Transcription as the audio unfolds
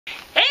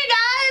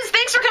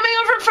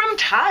from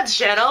Todd's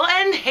channel,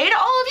 and hey to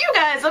all of you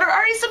guys that are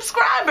already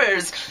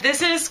subscribers.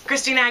 This is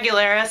Christina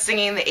Aguilera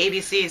singing the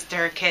ABCs to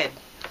her kid.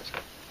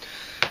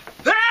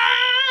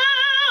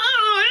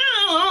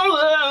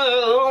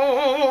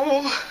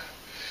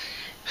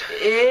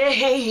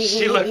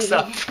 She looks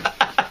up.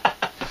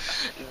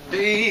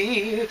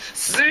 B,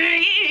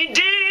 C,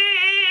 D.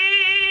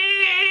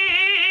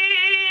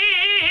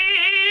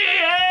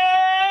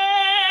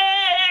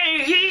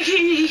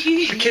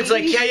 The kid's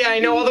like, yeah, I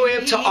know all the way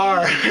up to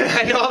R.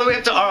 I know all the way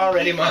up to R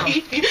already, Mom.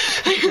 Yeah.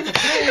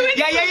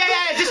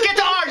 Just get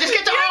to R. Just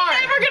get to R.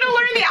 You're never gonna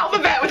learn the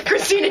alphabet with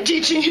Christina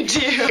teaching you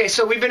to. Okay,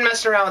 so we've been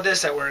messing around with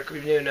this at work.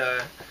 We've been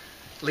doing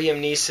Liam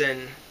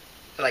Neeson,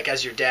 like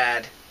as your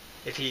dad,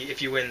 if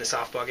you win the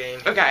softball game.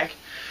 Okay.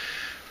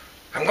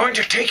 I'm going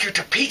to take you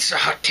to Pizza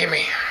Hut,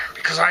 Timmy,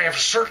 because I have a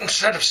certain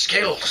set of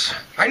skills.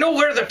 I know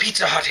where the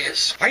Pizza Hut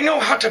is. I know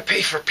how to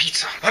pay for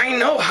pizza. I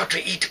know how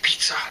to eat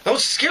pizza.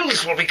 Those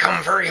skills will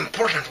become very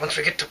important once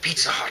we get to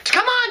Pizza Hut.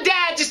 Come on,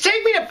 Dad, just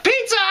take me to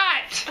Pizza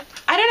Hut!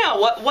 I don't know,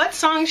 what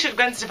song should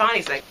Gwen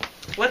Stefani sing?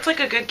 What's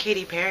like a good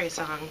Katy Perry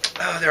song?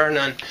 Oh, there are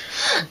none.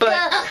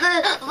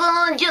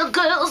 But your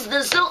girls,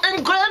 they're so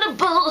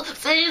incredible.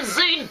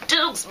 Fancy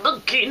Dukes,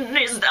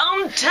 bikinis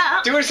on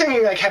top. do her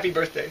singing like Happy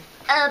Birthday.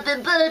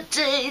 Happy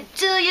birthday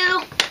to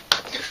you.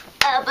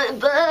 Happy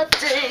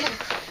birthday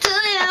to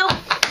you.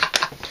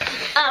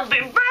 Happy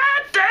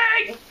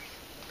birthday,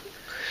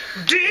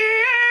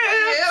 dear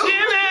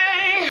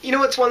Timmy. You know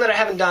what's one that I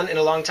haven't done in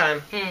a long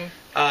time?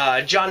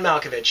 John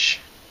Malkovich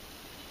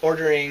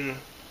ordering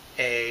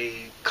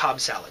a Cobb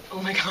salad.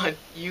 Oh my god,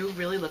 you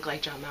really look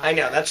like John Malkovich. I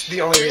know, that's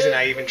the only reason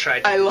I even tried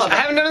to. I love it. I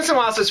haven't done this in a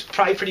while, so it's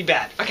probably pretty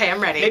bad. Okay, I'm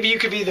ready. Maybe you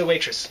could be the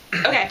waitress.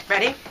 Okay,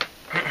 ready?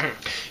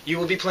 You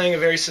will be playing a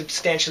very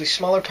substantially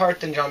smaller part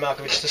than John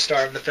Malkovich, the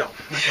star of the film.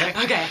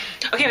 Okay,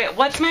 wait,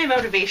 what's my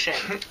motivation?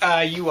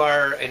 You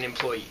are an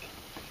employee.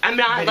 I'm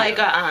not Video. like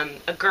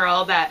a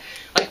girl that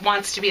like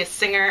wants to be a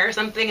singer or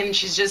something, and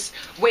she's just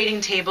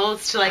waiting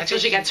tables to like till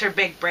she gets her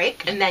big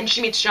break, and then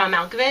she meets John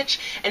Malkovich,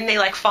 and they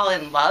like fall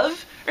in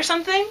love or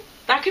something.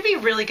 That could be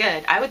really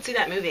good. I would see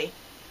that movie.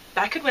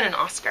 That could win an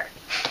Oscar.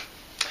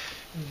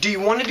 Do you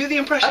want to do the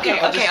impression? Okay.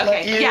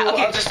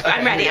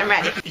 I'm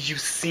ready. You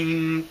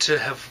seem to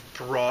have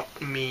brought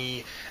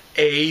me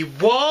a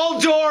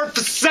Waldorf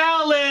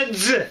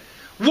salad.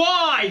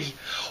 Why?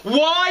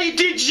 Why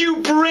did you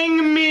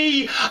bring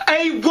me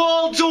a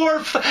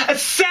Waldorf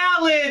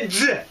salad?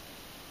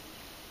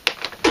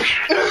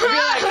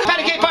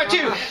 Patty cake part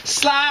 2.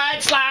 Slide,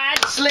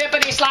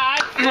 slippity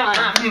slide.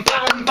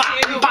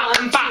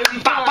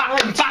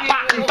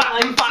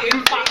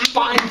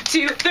 1,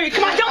 2, 3.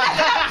 Come on, don't.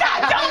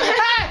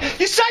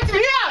 You psyched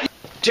me out.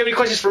 Do you have any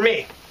questions for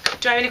me?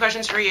 Do I have any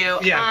questions for you?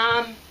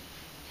 Yeah.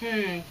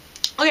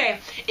 Okay,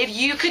 if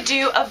you could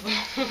do a...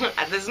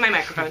 this is my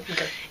microphone.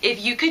 Okay. If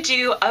you could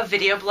do a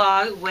video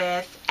blog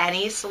with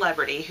any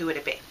celebrity, who would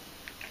it be?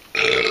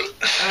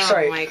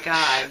 Sorry. Oh my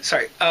god.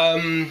 Sorry.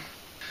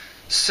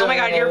 So Oh my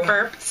god, your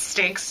burp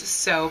stinks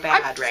so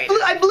bad right now.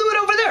 I blew it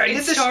over there.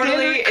 It's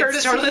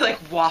totally like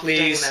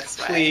wafting this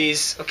way.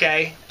 Please,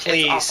 okay?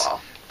 Please. It's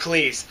awful.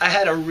 Please. I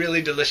had a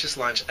really delicious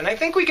lunch, and I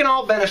think we can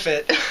all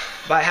benefit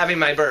by having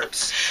my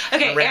burps.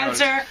 Okay,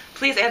 around.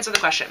 Please answer the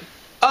question.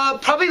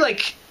 Probably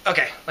like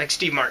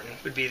Steve Martin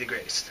would be the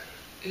greatest.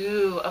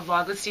 Ooh, a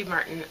vlog with Steve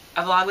Martin.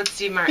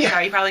 Yeah.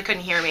 Sorry, you probably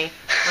couldn't hear me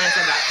when I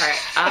said that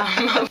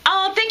part.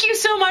 Oh, thank you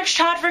so much,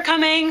 Todd, for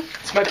coming.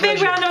 It's my pleasure.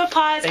 Big round of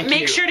applause. Thank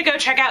Make you. sure to go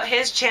check out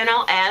his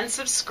channel and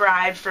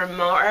subscribe for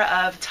more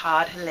of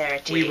Todd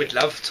Hilarity. We would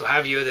love to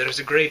have you. There's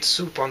a great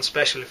soup on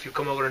special if you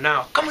come over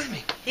now. Come with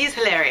me. He's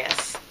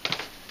hilarious.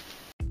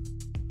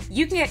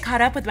 You can get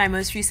caught up with my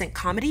most recent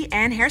comedy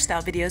and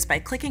hairstyle videos by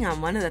clicking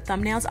on one of the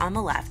thumbnails on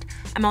the left.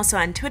 I'm also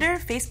on Twitter,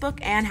 Facebook,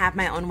 and have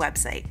my own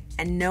website.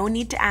 And no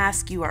need to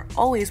ask, you are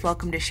always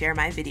welcome to share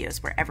my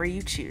videos wherever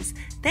you choose.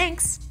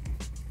 Thanks!